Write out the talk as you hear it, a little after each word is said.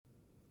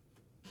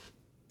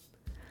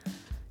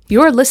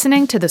You're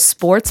listening to The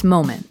Sports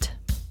Moment,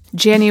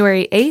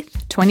 January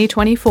 8th,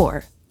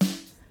 2024.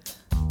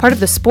 Part of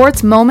the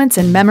Sports Moments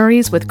and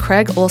Memories with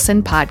Craig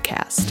Olson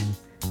podcast.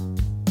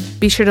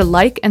 Be sure to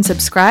like and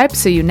subscribe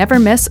so you never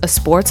miss a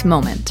sports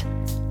moment.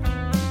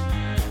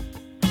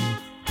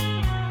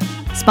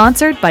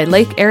 Sponsored by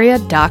Lake Area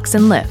Docks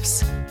and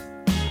Lifts.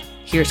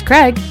 Here's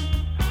Craig.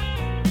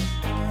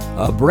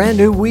 A brand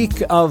new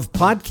week of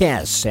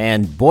podcasts,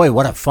 and boy,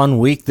 what a fun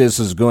week this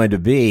is going to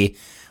be.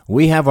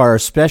 We have our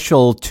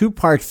special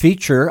two-part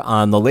feature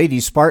on the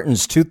Lady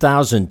Spartans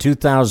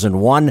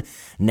 2000-2001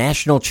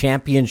 National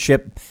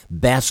Championship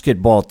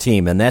basketball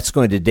team, and that's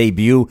going to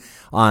debut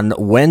on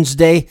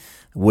Wednesday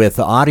with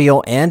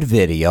audio and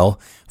video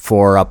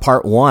for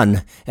part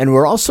one. And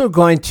we're also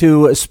going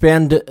to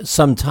spend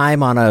some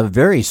time on a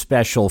very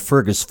special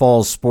Fergus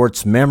Falls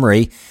sports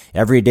memory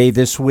every day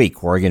this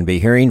week. We're going to be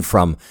hearing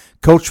from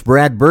Coach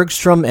Brad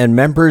Bergstrom and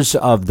members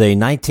of the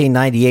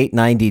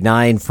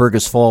 1998-99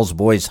 Fergus Falls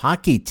boys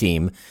hockey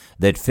team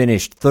that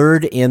finished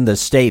third in the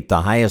state,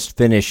 the highest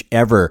finish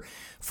ever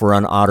for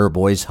an Otter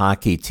boys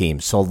hockey team.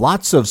 So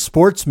lots of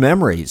sports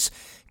memories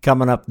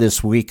coming up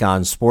this week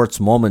on Sports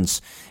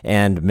Moments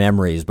and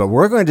Memories. But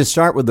we're going to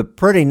start with a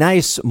pretty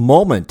nice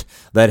moment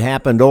that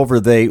happened over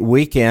the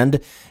weekend,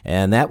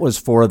 and that was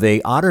for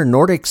the Otter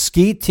Nordic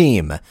ski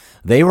team.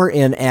 They were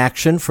in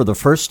action for the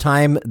first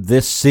time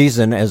this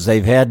season as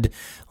they've had,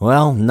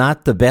 well,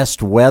 not the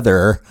best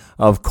weather,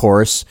 of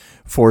course,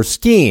 for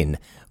skiing.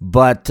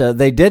 But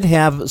they did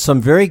have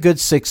some very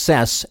good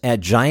success at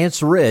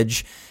Giants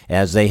Ridge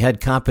as they had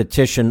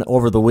competition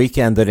over the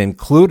weekend that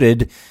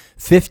included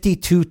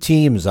 52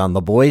 teams on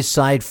the boys'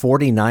 side,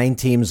 49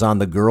 teams on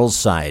the girls'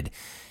 side.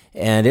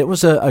 And it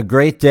was a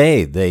great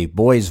day. The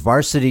boys'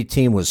 varsity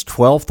team was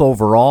 12th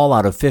overall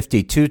out of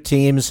 52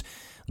 teams.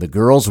 The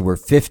girls were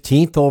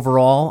 15th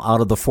overall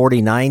out of the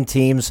 49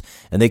 teams,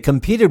 and they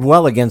competed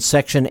well against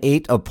Section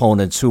 8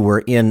 opponents who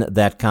were in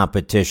that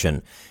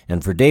competition.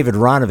 And for David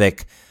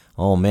Ronovic,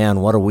 oh man,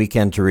 what a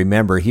weekend to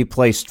remember. He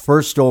placed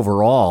first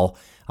overall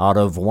out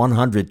of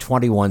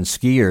 121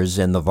 skiers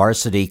in the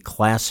varsity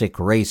classic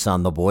race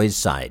on the boys'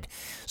 side.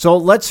 So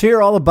let's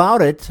hear all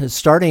about it,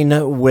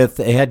 starting with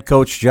head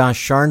coach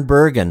Josh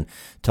Scharnberg and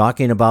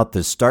talking about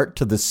the start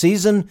to the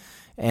season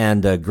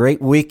and a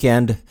great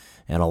weekend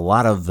and a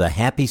lot of the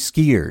happy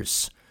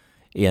skiers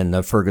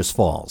in Fergus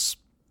Falls.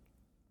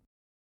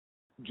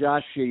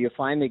 Josh, you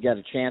finally got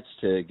a chance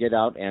to get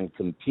out and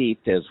compete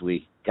as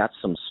we got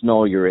some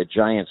snow. You're at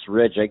Giants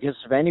Ridge. I guess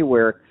if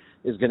anywhere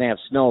is going to have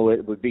snow,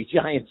 it would be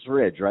Giants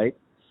Ridge, right?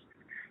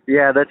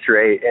 Yeah, that's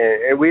right.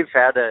 And we've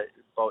had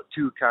about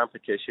two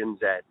competitions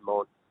at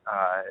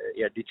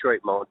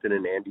Detroit Mountain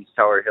and Andes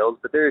Tower Hills,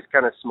 but there's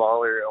kind of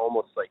smaller,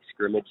 almost like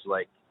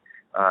scrimmage-like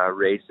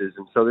races.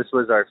 And so this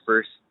was our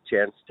first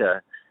chance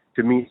to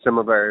meet some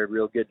of our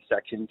real good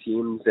section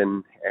teams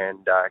and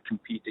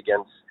compete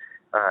against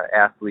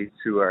athletes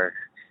who are,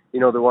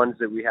 the ones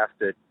that we have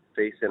to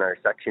face in our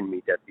section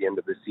meet at the end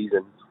of the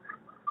season.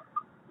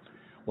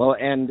 Well,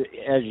 and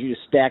as you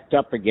stacked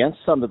up against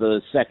some of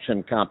the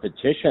section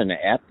competition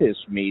at this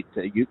meet,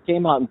 you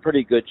came out in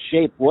pretty good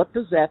shape. What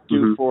does that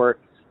do for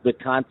the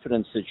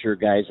confidence that your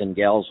guys and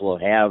gals will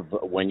have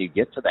when you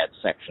get to that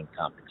section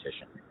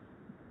competition?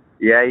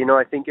 Yeah,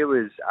 I think it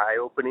was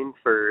eye-opening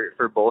for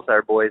both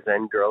our boys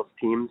and girls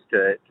teams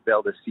to be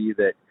able to see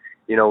that,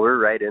 we're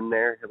right in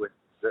there with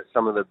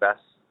some of the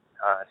best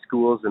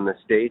schools in the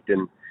state.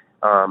 And,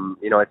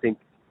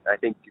 I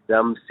think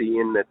them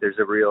seeing that there's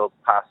a real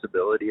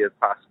possibility of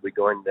possibly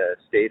going to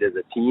state as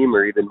a team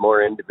or even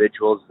more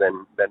individuals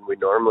than we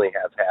normally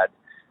have had,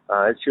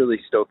 it's really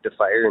stoked a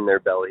fire in their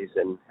bellies,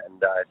 and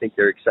I think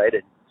they're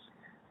excited.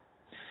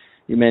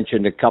 You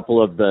mentioned a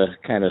couple of the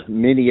kind of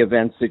mini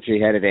events that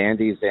you had at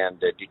Andes and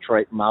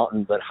Detroit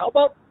Mountain, but how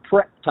about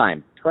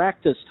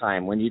practice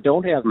time, when you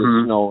don't have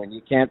the snow and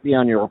you can't be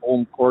on your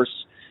home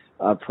course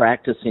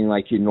practicing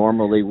like you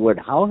normally would?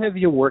 How have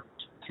you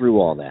worked through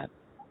all that?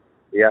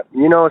 Yeah,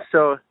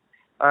 so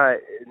I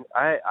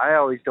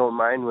always don't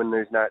mind when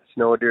there's not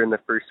snow during the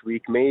first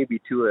week,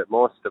 maybe two at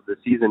most of the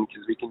season,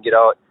 because we can get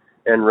out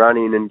and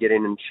running and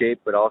getting in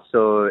shape, but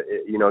also,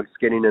 just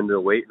getting into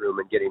the weight room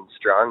and getting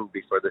strong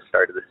before the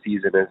start of the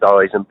season is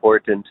always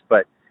important.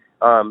 But,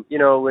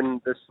 when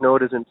the snow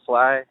doesn't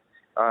fly,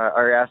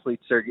 our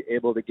athletes are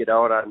able to get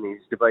out on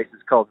these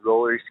devices called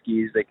roller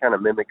skis. They kind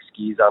of mimic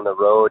skis on the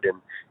road,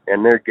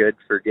 and they're good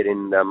for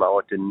getting them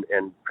out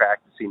and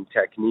practicing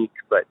technique.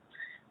 But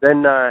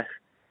then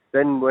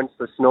once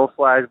the snow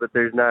flies, but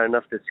there's not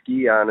enough to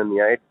ski on and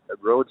the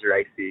roads are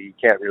icy, you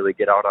can't really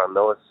get out on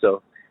those.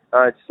 So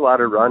it's a lot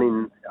of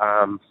running,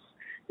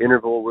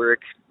 interval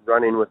work,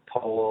 running with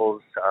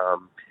poles,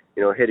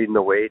 hitting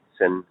the weights.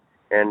 And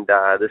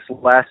this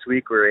last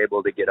week we were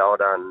able to get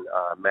out on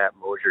Matt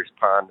Mosier's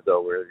pond,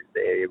 though, where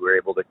they were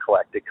able to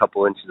collect a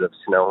couple inches of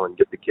snow and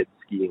get the kids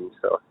skiing.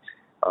 So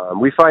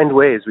we find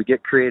ways. We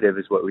get creative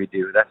is what we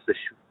do. That's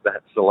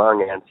the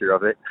long answer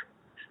of it.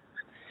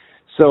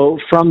 So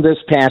from this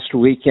past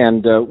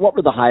weekend, what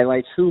were the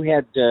highlights? Who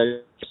had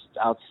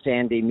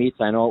outstanding meets.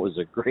 I know it was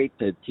a great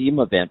team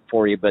event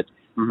for you, but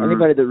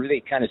anybody that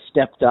really kind of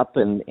stepped up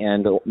and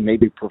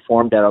maybe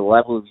performed at a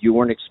level you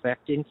weren't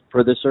expecting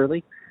for this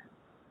early?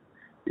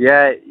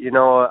 Yeah,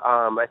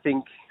 I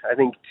think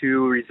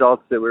two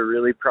results that we're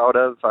really proud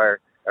of are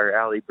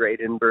Allie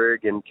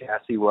Bradenberg and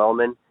Cassie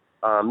Wellman.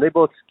 They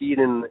both skied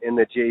in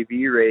the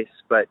JV race,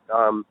 but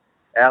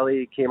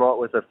Allie came out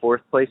with a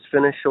 4th place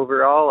finish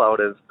overall out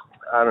of,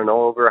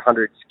 over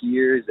 100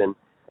 skiers, and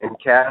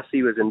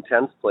Cassie was in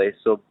 10th place.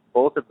 So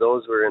both of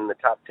those were in the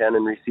top 10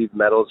 and received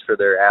medals for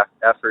their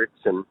efforts.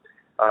 And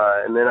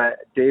then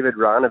David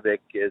Ronovic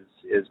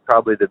is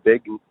probably the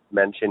big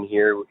mention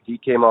here. He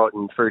came out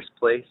in 1st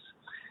place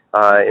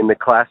in the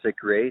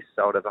classic race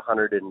out of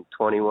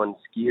 121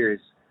 skiers.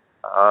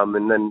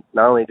 And then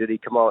not only did he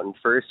come out in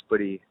 1st, but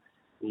he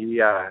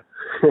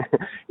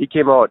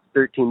came out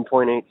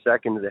 13.8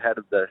 seconds ahead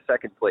of the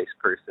 2nd place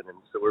person. And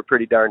so we're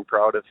pretty darn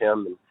proud of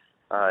him. And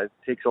it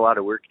takes a lot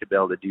of work to be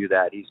able to do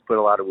that. He's put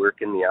a lot of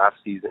work in the off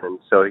season, and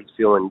so he's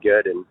feeling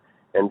good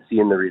and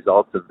seeing the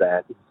results of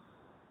that.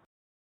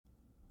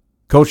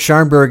 Coach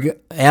Scharnberg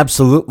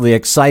absolutely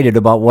excited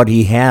about what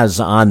he has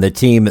on the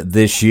team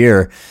this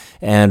year,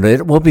 and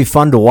it will be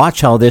fun to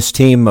watch how this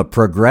team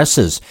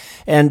progresses.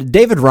 And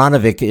David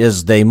Ronovic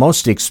is the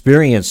most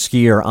experienced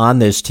skier on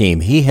this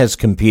team. He has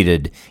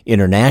competed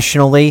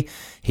internationally.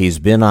 He's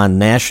been on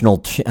national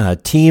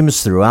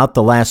teams throughout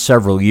the last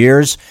several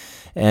years.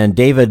 And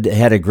David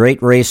had a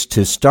great race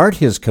to start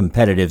his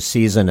competitive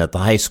season at the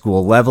high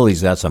school level.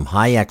 He's got some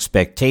high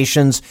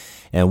expectations.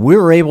 And we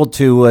were able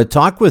to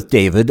talk with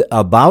David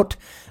about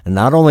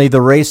not only the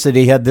race that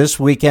he had this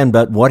weekend,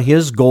 but what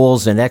his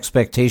goals and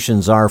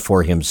expectations are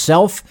for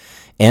himself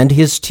and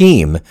his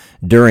team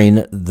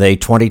during the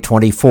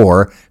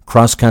 2024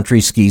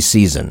 cross-country ski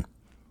season.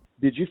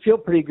 Did you feel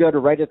pretty good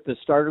right at the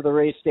start of the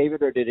race,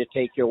 David, or did it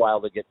take you a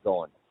while to get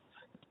going?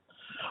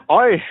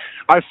 I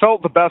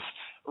felt the best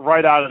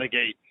right out of the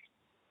gate.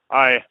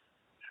 I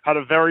had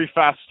a very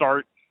fast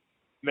start,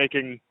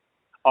 making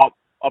up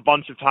a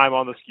bunch of time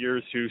on the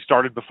skiers who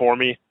started before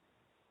me.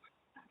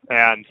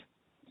 And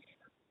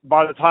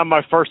by the time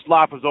my first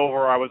lap was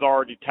over, I was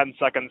already 10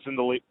 seconds in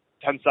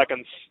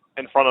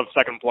front of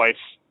 2nd place.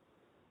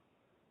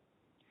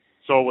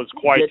 So it was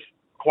quite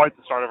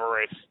the start of a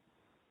race.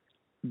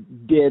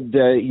 Did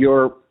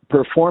your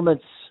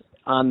performance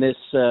on this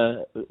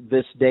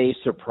day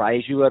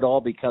surprise you at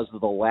all because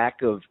of the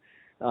lack of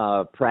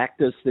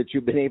practice that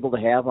you've been able to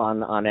have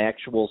on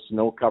actual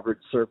snow-covered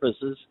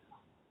surfaces?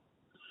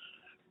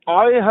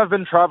 I have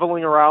been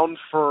traveling around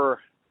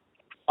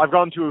I've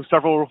gone to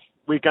several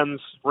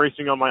weekends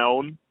racing on my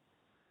own,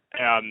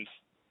 and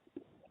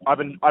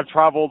I've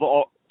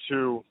traveled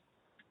to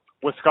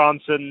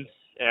Wisconsin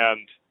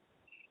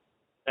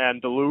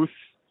and Duluth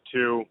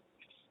to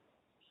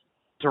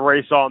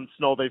race on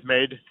snow they've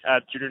made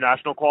at junior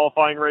national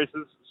qualifying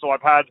races. So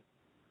I've had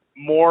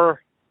more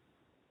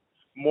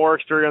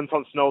experience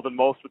on snow than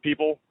most of the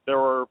people. There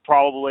were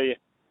probably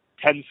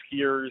 10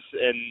 skiers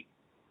in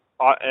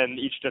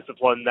each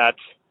discipline that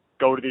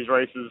go to these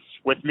races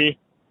with me,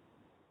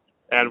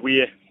 and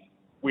we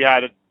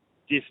had a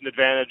decent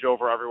advantage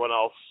over everyone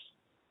else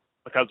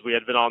because we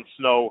had been on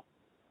snow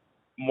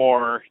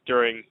more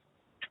during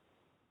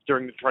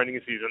the training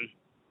season.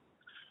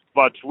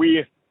 But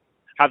we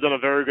have done a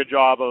very good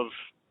job of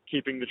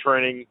keeping the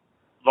training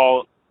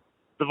the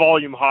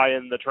volume high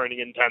and the training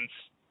intense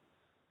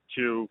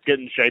to get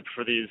in shape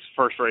for these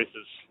first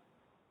races.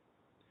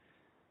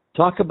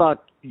 Talk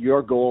about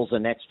your goals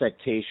and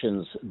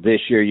expectations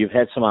this year. You've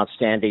had some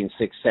outstanding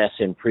success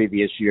in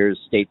previous years,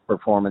 state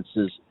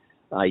performances.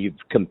 You've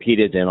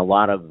competed in a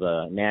lot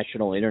of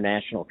national,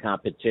 international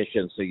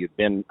competitions, so you've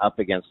been up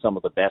against some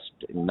of the best,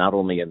 not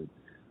only in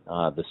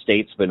the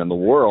States, but in the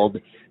world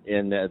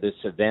in this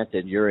event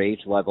at your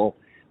age level.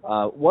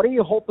 What are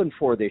you hoping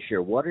for this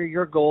year? What are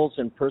your goals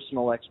and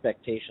personal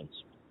expectations?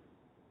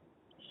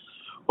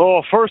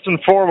 Well, first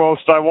and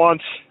foremost, I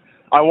want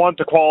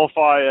to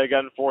qualify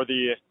again for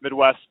the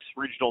Midwest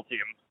regional team.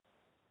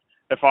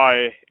 If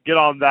I get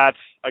on that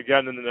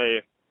again in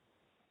a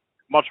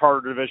much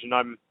harder division,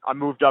 I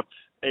moved up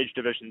age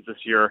divisions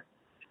this year.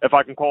 If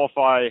I can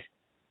qualify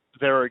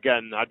there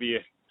again, I'd be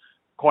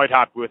quite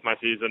happy with my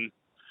season.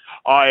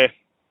 I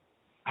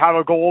have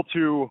a goal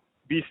to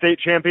be state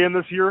champion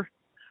this year.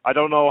 I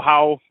don't know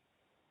how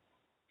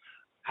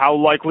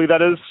likely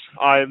that is.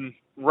 I'm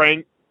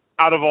ranked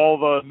out of all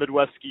the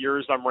Midwest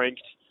skiers. I'm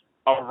ranked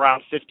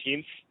around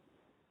 15th.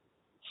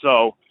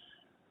 So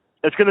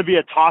it's going to be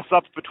a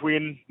toss-up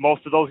between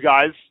most of those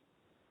guys,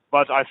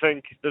 but I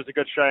think there's a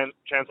good chance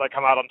I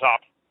come out on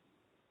top.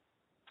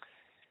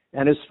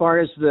 And as far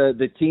as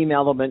the team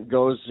element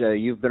goes,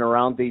 you've been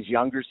around these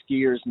younger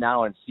skiers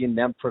now and seen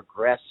them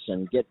progress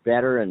and get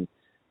better and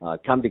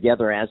come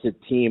together as a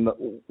team.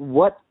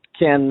 What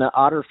can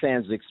Otter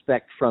fans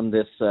expect from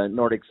this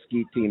Nordic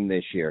ski team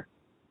this year?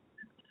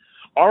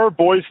 Our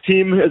boys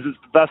team is the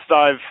best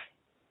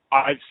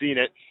I've seen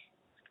it.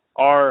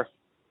 To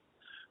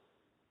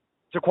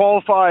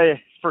qualify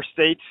for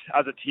state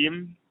as a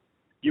team,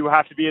 you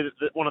have to be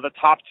one of the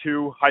top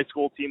 2 high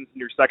school teams in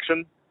your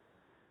section.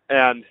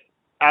 And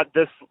at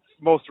this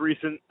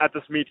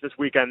meet this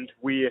weekend,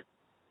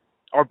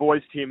 our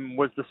boys team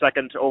was the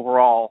second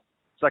overall,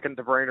 second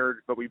to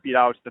Brainerd, but we beat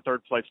out the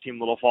third place team,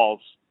 Little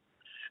Falls.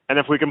 And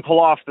if we can pull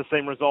off the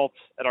same result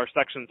at our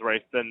sections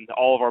race, then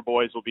all of our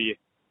boys will be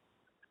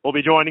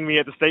joining me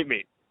at the state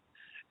meet,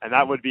 and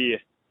that would be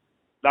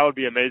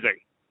amazing.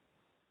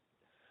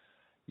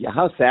 Yeah,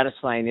 how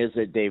satisfying is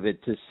it,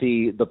 David, to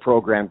see the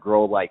program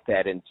grow like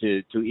that, and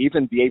to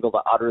even be able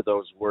to utter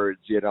those words,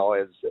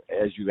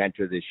 as you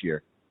enter this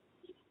year?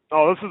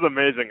 Oh, this is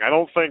amazing. I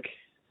don't think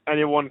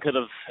anyone could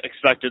have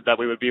expected that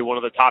we would be one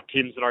of the top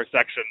teams in our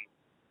section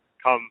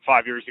come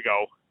 5 years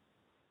ago,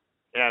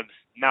 and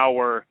now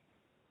we're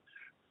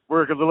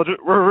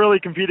really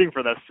competing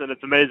for this, and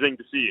it's amazing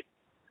to see.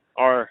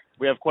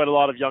 We have quite a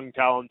lot of young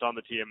talent on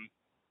the team.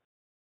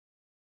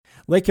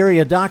 Lake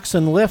Area Docks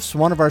and Lifts,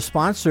 one of our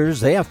sponsors,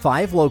 they have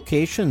 5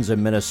 locations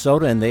in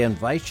Minnesota, and they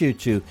invite you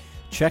to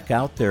check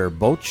out their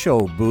boat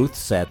show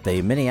booths at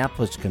the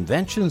Minneapolis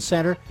Convention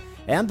Center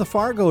and the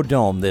Fargo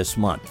Dome this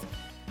month.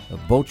 The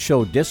boat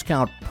show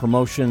discount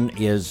promotion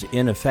is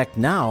in effect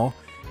now,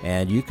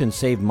 and you can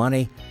save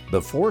money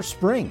before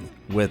spring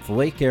with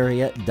Lake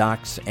Area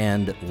Docks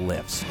and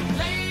Lifts.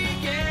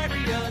 Lake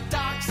Area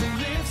Docks and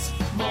Lifts,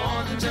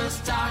 more than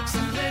just docks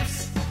and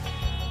lifts.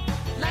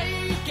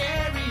 Lake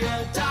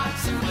Area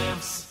Docks and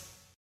Lifts.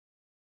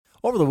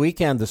 Over the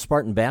weekend, the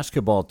Spartan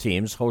basketball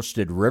teams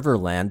hosted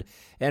Riverland,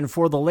 and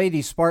for the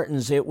Lady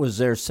Spartans, it was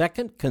their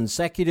second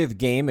consecutive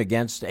game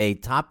against a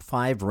top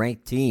 5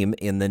 ranked team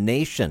in the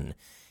nation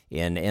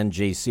in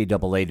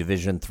NJCAA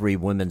Division III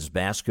women's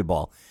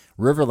basketball.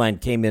 Riverland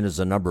came in as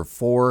a number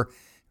 4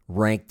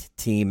 ranked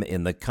team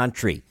in the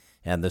country,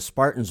 and the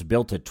Spartans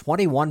built a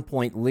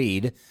 21-point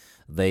lead.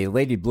 The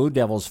Lady Blue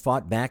Devils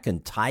fought back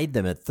and tied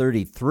them at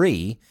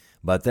 33,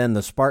 but then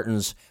the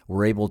Spartans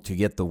were able to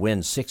get the win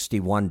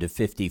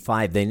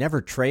 61-55. They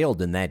never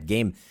trailed in that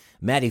game.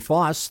 Maddie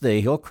Foss, the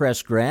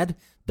Hillcrest grad,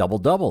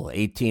 double-double,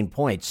 18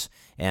 points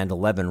and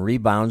 11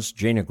 rebounds.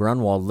 Jana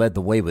Grunwald led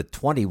the way with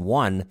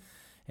 21,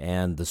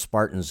 and the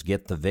Spartans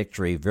get the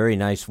victory. Very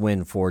nice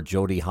win for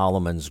Jody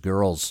Holloman's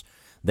girls.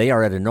 They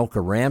are at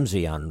Anoka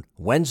Ramsey on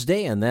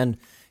Wednesday and then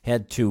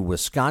head to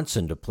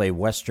Wisconsin to play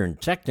Western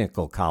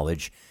Technical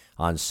College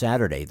on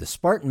Saturday. The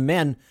Spartan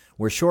men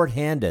were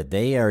shorthanded.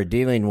 They are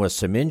dealing with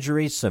some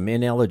injuries, some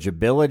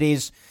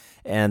ineligibilities,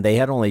 and they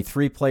had only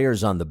 3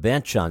 players on the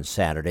bench on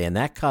Saturday, and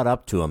that caught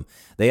up to them.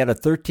 They had a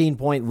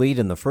 13-point lead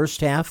in the first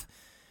half,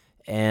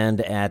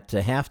 and at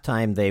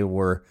halftime they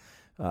were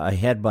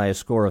ahead by a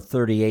score of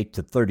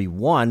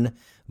 38-31,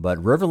 but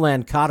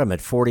Riverland caught them at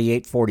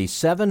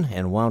 48-47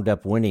 and wound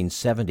up winning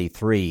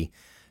 73-60.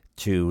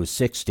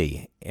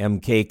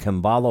 MK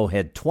Kambalo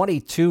had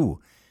 22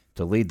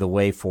 to lead the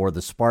way for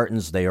the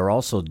Spartans. They are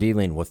also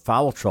dealing with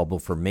foul trouble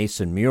for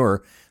Mason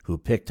Muir, who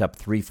picked up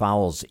 3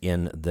 fouls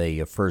in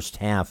the first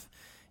half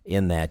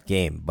in that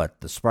game.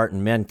 But the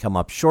Spartan men come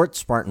up short.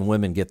 Spartan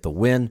women get the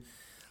win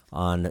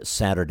on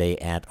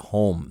Saturday at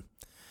home.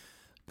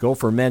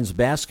 Gopher men's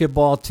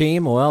basketball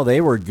team, well,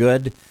 they were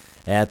good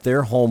at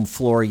their home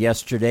floor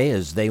yesterday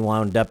as they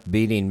wound up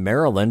beating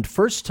Maryland.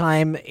 First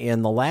time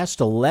in the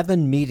last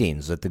 11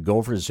 meetings that the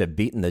Gophers have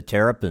beaten the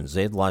Terrapins.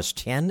 They'd lost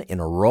 10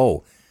 in a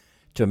row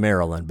to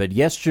Maryland. But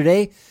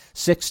yesterday,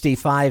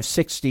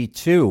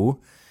 65-62,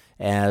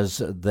 as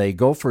the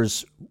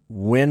Gophers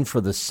win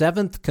for the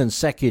 7th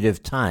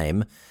consecutive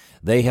time.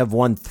 They have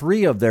won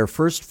 3 of their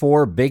first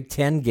 4 Big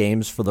Ten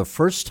games for the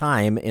first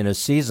time in a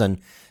season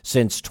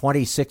since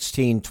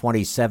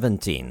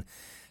 2016-2017.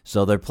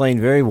 So they're playing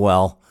very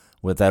well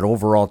with that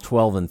overall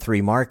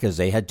 12-3 mark as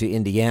they head to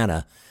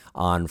Indiana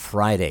on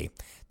Friday.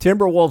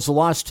 Timberwolves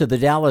lost to the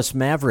Dallas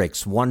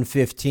Mavericks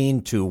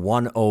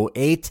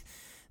 115-108.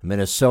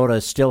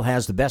 Minnesota still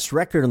has the best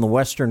record in the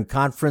Western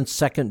Conference,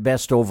 second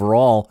best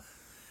overall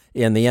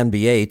in the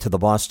NBA to the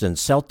Boston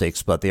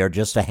Celtics, but they are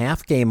just a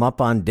half game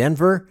up on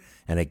Denver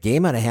and a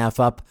game and a half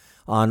up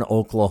on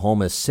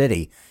Oklahoma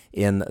City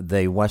in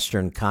the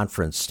Western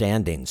Conference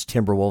standings.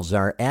 Timberwolves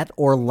are at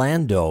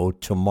Orlando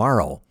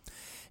tomorrow.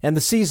 And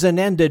the season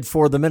ended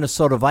for the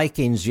Minnesota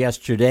Vikings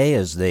yesterday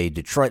as the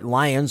Detroit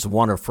Lions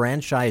won a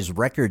franchise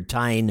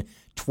record-tying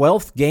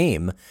 12th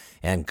game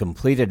and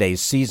completed a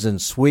season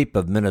sweep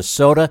of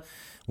Minnesota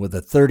with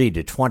a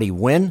 30-20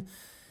 win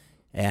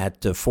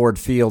at Ford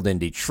Field in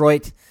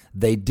Detroit.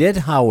 They did,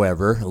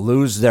 however,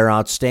 lose their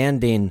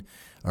outstanding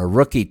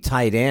rookie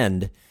tight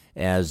end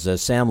as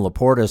Sam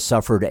Laporta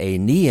suffered a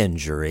knee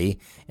injury,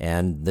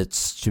 and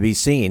it's to be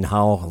seen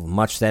how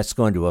much that's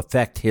going to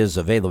affect his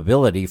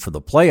availability for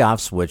the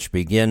playoffs, which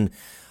begin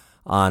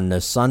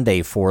on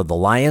Sunday for the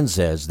Lions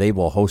as they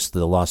will host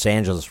the Los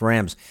Angeles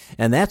Rams.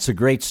 And that's a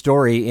great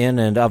story in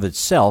and of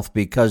itself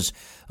because,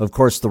 of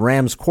course, the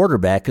Rams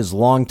quarterback is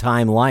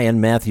longtime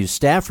Lion Matthew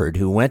Stafford,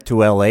 who went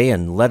to L.A.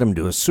 and led him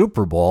to a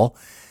Super Bowl.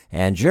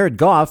 And Jared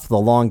Goff, the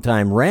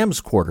longtime Rams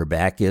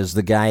quarterback, is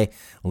the guy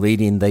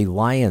leading the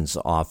Lions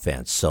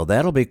offense. So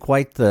that'll be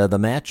quite the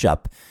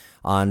matchup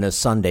on a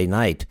Sunday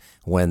night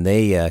when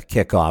they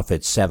kick off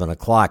at 7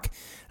 o'clock.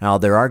 Now,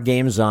 there are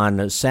games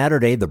on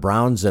Saturday. The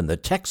Browns and the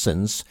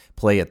Texans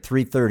play at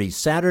 3:30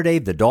 Saturday.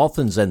 The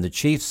Dolphins and the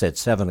Chiefs at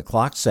 7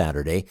 o'clock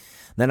Saturday.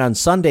 Then on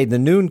Sunday, the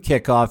noon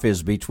kickoff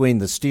is between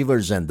the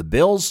Steelers and the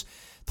Bills.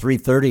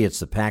 3:30, it's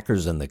the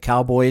Packers and the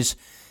Cowboys.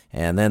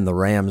 And then the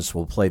Rams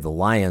will play the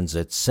Lions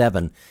at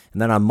 7.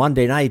 And then on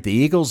Monday night, the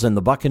Eagles and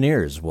the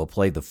Buccaneers will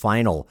play the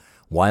final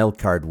Wild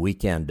Card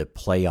Weekend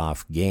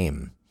playoff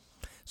game.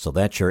 So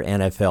that's your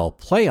NFL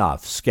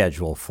playoff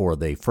schedule for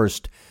the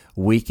first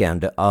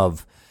weekend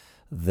of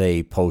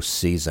the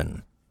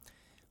postseason.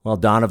 Well,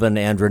 Donovan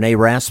and Renee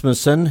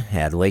Rasmussen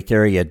at Lake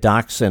Area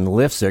Docks and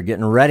Lifts. They're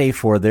getting ready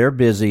for their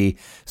busy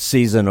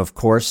season, of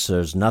course.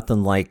 There's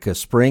nothing like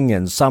spring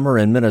and summer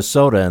in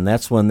Minnesota, and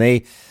that's when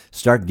they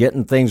start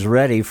getting things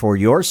ready for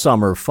your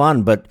summer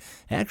fun. But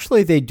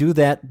actually, they do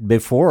that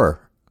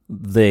before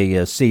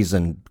the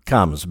season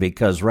comes,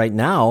 because right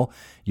now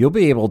you'll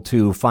be able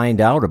to find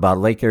out about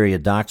Lake Area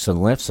Docks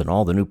and Lifts and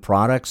all the new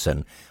products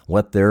and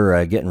what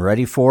they're getting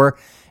ready for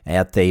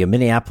at the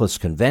Minneapolis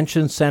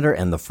Convention Center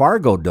and the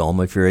Fargo Dome.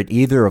 If you're at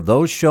either of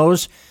those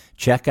shows,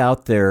 check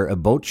out their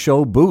boat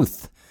show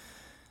booth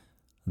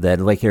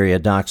that Lake Area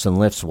Docks and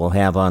Lifts will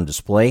have on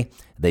display.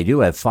 They do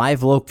have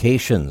 5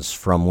 locations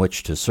from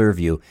which to serve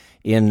you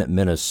in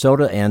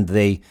Minnesota, and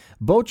the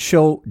boat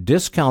show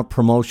discount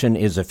promotion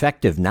is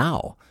effective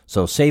now.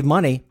 So save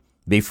money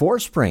before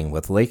spring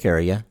with Lake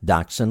Area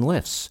Docks and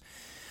Lifts.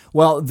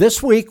 Well,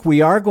 this week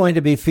we are going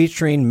to be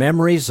featuring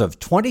memories of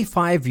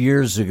 25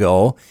 years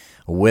ago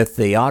with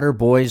the Otter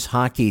Boys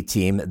hockey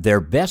team, their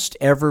best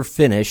ever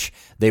finish.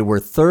 They were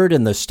third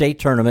in the state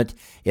tournament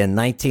in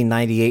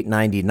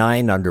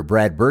 1998-99 under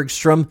Brad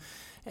Bergstrom,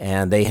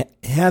 and they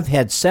have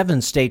had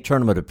 7 state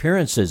tournament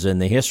appearances in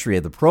the history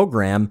of the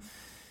program,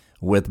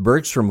 with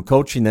Bergstrom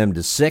coaching them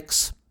to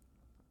 6.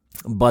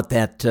 But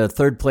that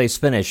third place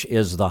finish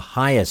is the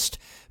highest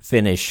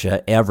finish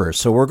ever.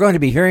 So we're going to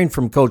be hearing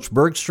from Coach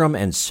Bergstrom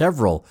and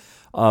several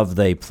of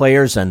the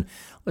players, and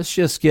let's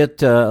just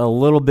get a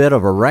little bit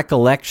of a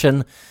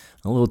recollection,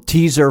 a little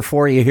teaser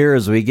for you here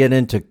as we get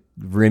into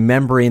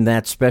remembering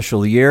that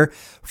special year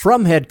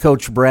from head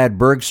coach Brad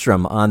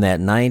Bergstrom on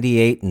that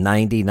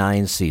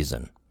 98-99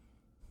 season.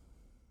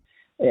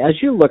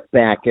 As you look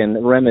back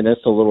and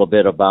reminisce a little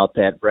bit about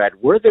that, Brad,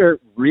 were there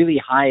really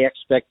high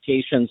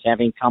expectations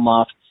having come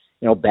off,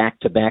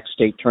 back-to-back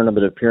state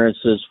tournament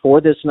appearances for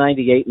this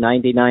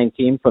 98-99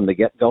 team from the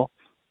get-go?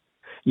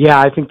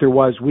 Yeah, I think there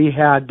was. We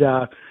had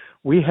the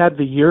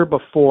year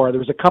before, there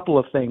was a couple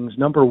of things.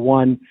 Number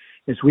one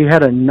is we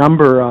had a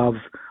number of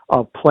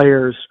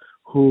players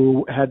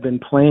who had been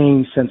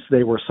playing since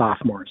they were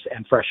sophomores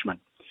and freshmen.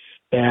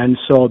 And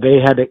so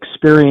they had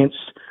experienced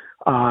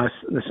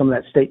some of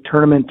that state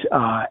tournament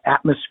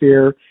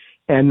atmosphere.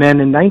 And then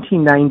in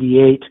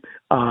 1998,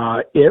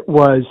 it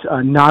was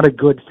not a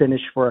good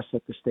finish for us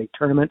at the state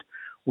tournament.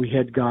 We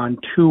had gone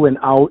 2 and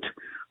out,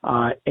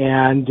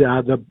 and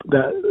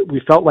we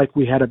felt like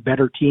we had a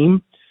better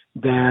team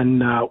than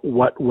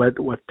what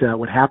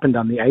happened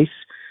on the ice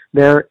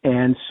there.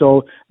 And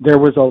so there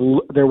was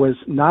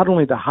not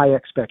only the high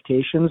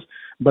expectations,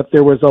 but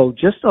there was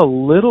just a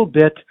little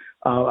bit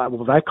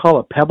what I call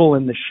a pebble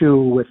in the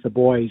shoe with the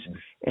boys.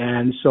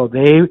 And so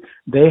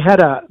they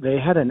had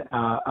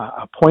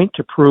a point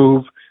to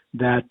prove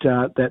that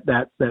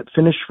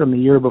finish from the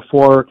year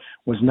before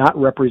was not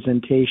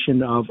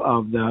representation of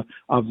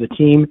the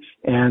team,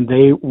 and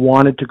they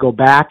wanted to go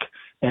back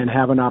and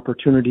have an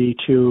opportunity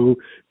to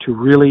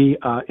really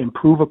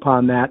improve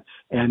upon that,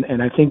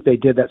 and I think they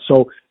did that.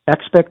 So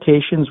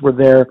expectations were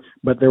there,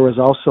 but there was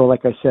also,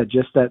 like I said,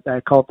 just that I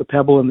call it the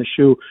pebble in the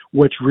shoe,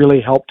 which really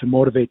helped to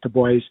motivate the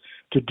boys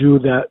to do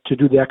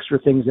the extra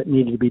things that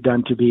needed to be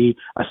done to be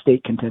a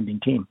state contending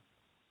team.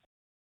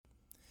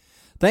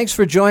 Thanks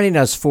for joining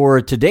us for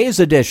today's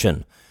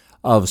edition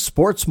of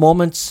Sports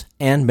Moments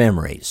and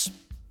Memories.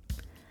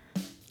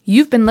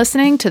 You've been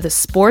listening to the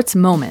Sports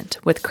Moment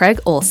with Craig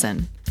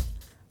Olson.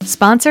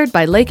 Sponsored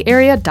by Lake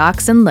Area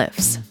Docks and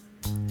Lifts.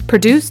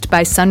 Produced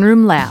by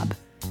Sunroom Lab.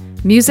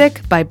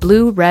 Music by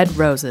Blue Red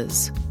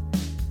Roses.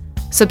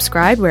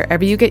 Subscribe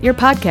wherever you get your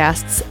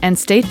podcasts and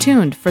stay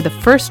tuned for the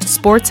first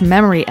sports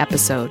memory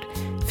episode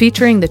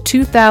featuring the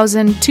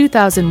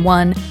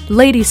 2000-2001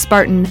 Lady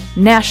Spartan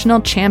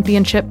National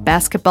Championship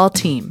basketball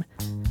team.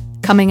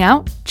 Coming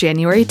out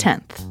January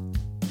 10th.